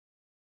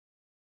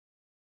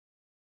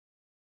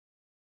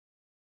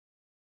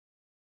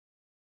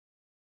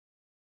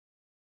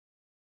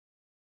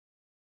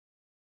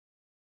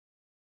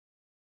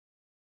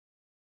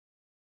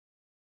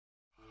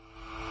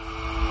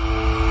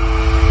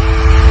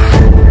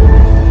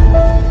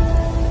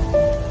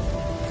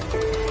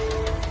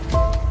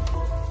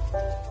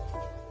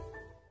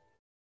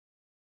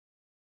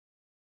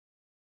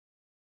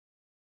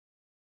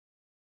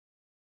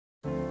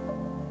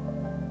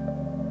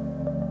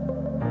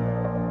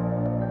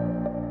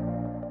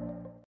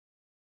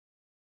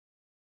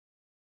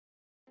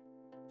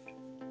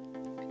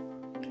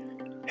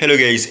Hello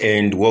guys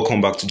and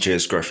welcome back to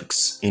JS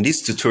Graphics. In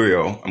this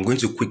tutorial, I'm going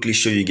to quickly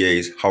show you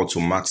guys how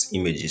to mask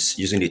images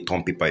using the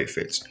Torn Paper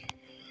effect.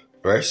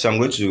 Alright, so I'm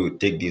going to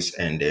take this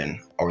and then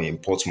I'll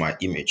import my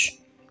image.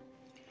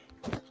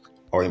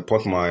 I'll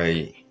import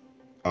my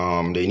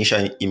the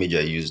initial image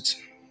I used.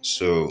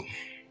 So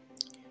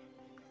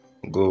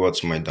go over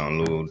to my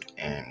download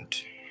and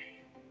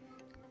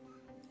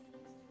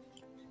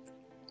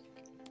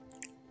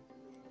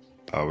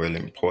I will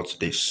import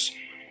this.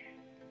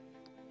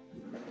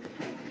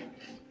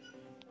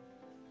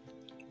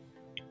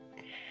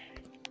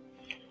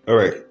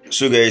 Alright,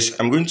 so guys,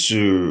 I'm going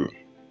to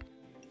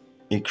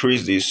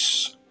increase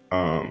this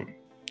to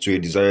a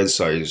desired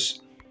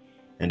size,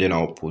 and then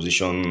I'll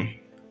position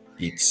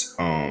it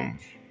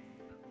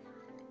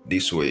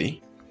this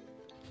way.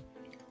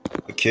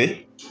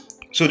 Okay,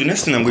 so the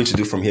next thing I'm going to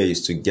do from here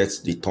is to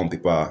get the Torn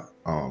Paper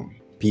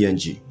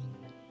PNG.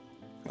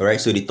 Alright,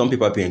 so the Torn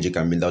Paper PNG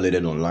can be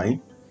downloaded online,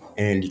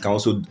 and you can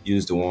also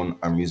use the one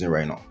I'm using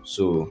right now.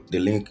 So the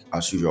link,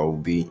 as usual, will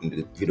be in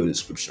the video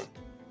description.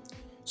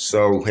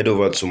 So I'll head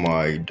over to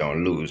my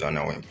downloads and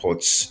I'll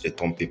import the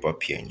Torn Paper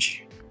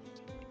PNG.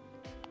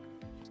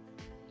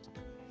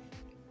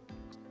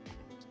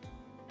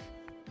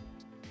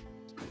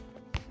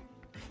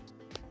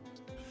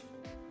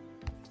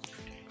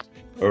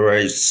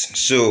 Alright,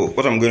 so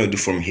what I'm going to do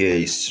from here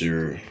is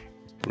to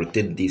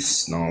rotate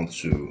this now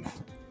to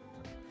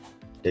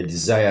the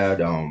desired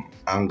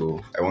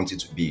angle I want it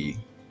to be.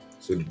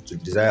 So the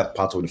desired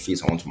part of the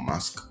face I want to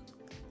mask.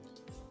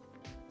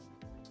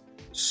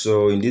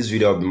 So in this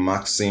video, I'll be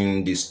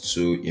masking these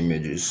two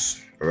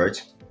images.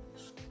 Alright,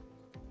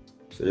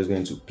 so just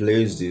going to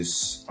place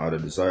this at the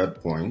desired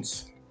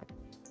point.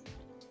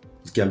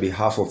 It can be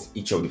half of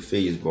each of the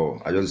face,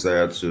 but I just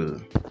decided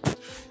to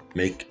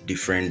make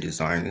different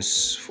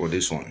designs for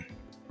this one.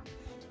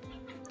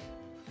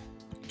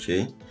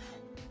 Okay,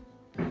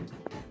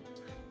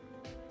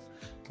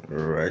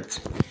 alright,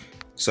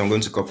 so I'm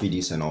going to copy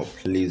this and I'll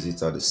place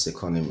it at the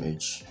second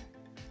image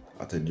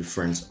at a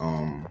different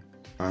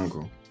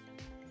angle.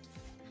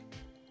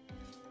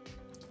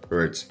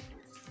 Right,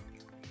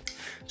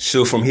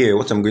 so from here,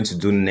 what I'm going to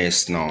do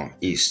next now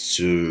is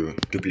to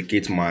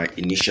duplicate my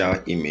initial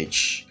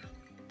image,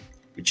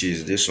 which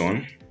is this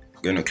one.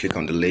 I'm going to click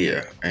on the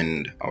layer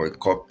and I will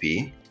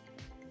copy.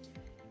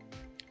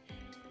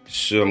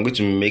 So I'm going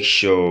to make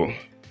sure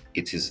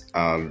it is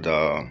at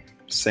the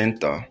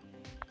center.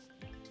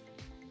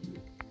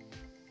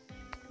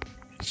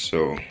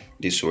 So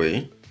this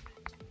way.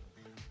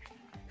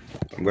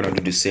 I'm going to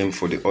do the same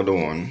for the other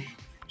one.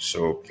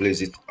 So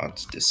place it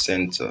at the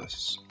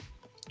centers.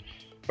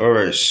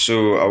 Alright,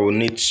 so I will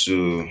need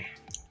to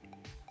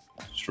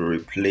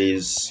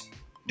replace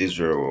this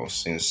variable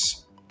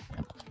since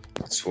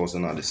it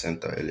wasn't at the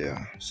center earlier.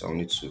 So I'll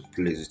need to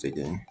place it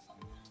again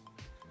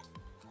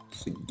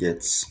to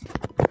get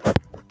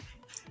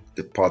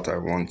the part I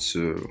want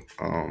to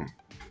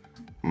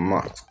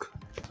mask.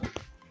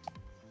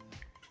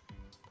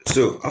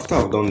 So after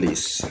I've done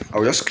this,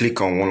 I'll just click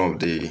on one of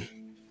the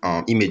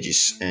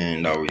images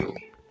and I will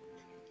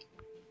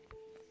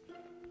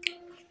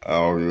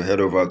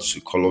head over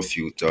to color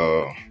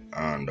filter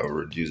and I'll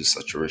reduce the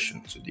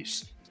saturation to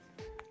this.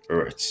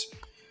 Alright,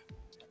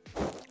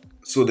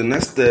 so the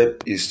next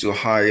step is to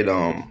hide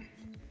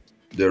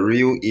the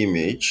real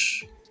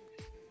image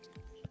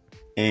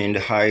and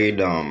hide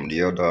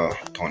the other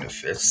torn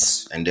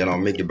effects, and then I'll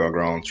make the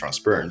background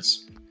transparent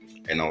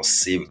and I'll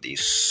save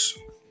this.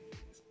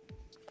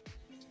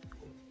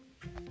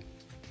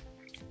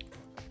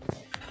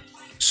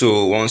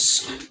 So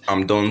once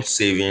I'm done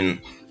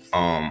saving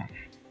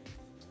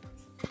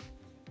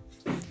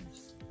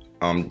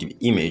the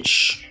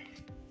image,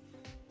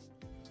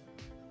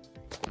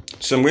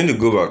 so I'm going to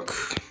go back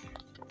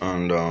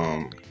and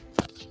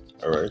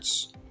alright,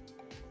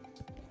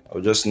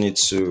 I'll just need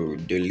to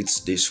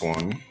delete this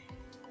one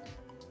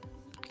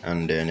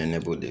and then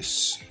enable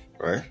this,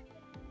 right?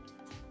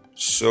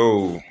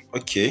 So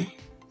okay,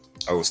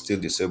 I will still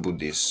disable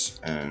this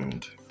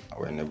and I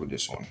will enable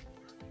this one.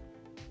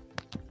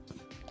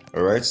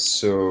 Alright,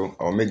 so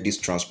I'll make this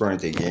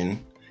transparent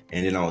again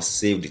and then I'll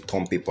save the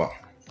Torn Paper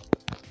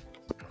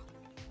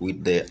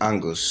with the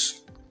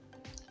angles,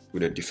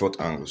 with the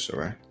default angles.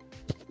 Alright,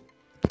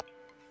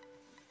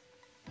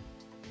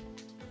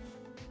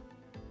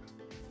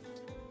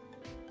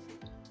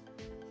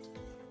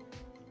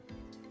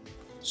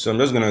 so I'm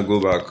just gonna go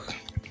back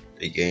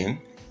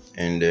again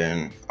and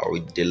then I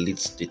will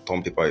delete the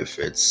Torn Paper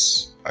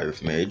effects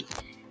I've made,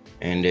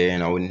 and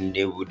then I will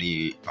enable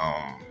the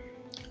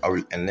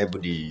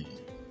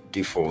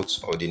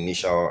default or the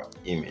initial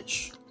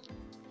image.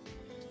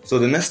 So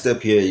the next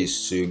step here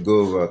is to go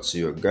over to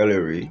your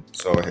gallery.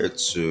 So I'll head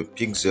to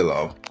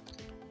Pixellab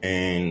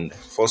and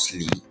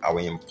firstly I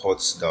will import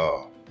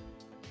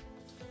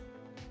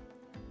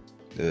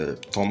the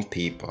Torn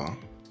Paper.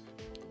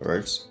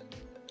 Alright,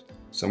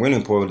 so I'm going to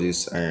import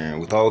this and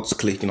without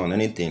clicking on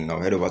anything,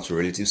 I'll head over to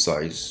relative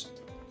size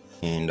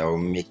and I'll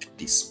make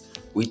this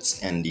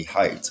width and the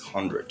height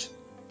 100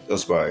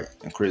 just by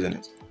increasing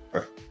it.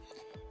 Right.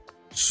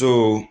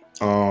 So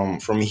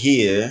from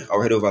here,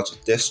 I'll head over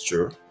to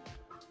texture,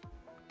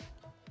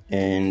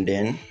 and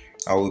then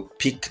I will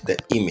pick the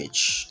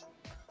image.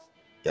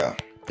 Yeah,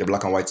 the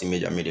black and white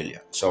image I made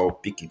earlier. So I'll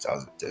pick it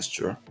as a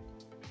texture.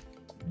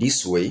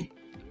 This way,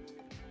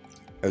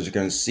 as you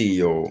can see,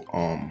 your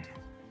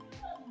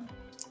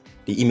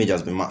the image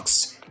has been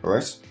maxed. All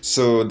right.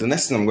 So the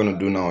next thing I'm going to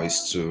do now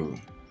is to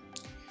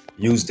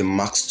use the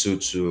max tool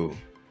to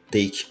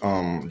take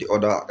the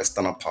other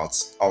external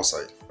parts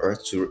outside, all right,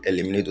 to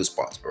eliminate those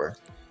parts. All right.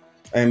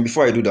 And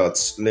before I do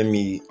that, let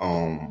me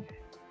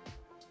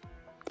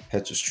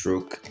head to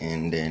stroke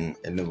and then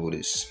enable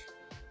this.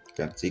 You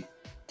can take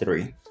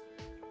 3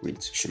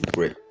 with should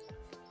gray.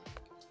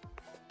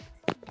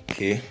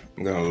 Okay,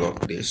 I'm gonna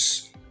lock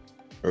this.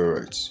 All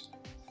right.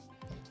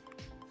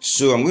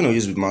 So I'm gonna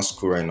use the mask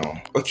tool right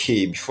now.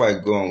 Okay, before I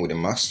go on with the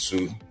mask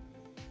tool,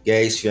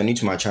 guys, if you're new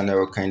to my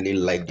channel, kindly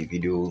like the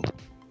video,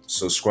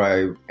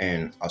 subscribe,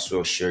 and as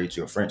well share it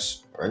to your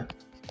friends. All right.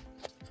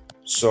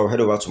 So head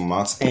over to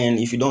mask, and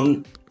if you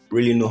don't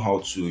really know how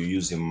to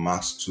use the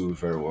mask tool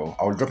very well,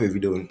 I'll drop a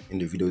video in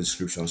the video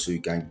description so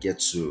you can get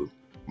to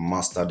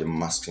master the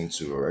masking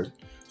tool. All right.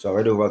 So I'll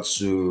head over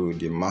to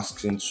the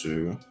masking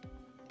tool,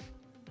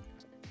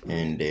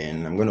 and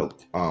then I'm gonna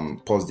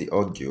pause the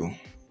audio,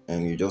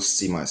 and you just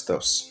see my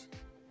steps.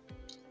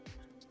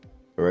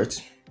 All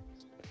right.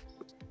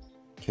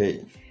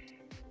 Okay.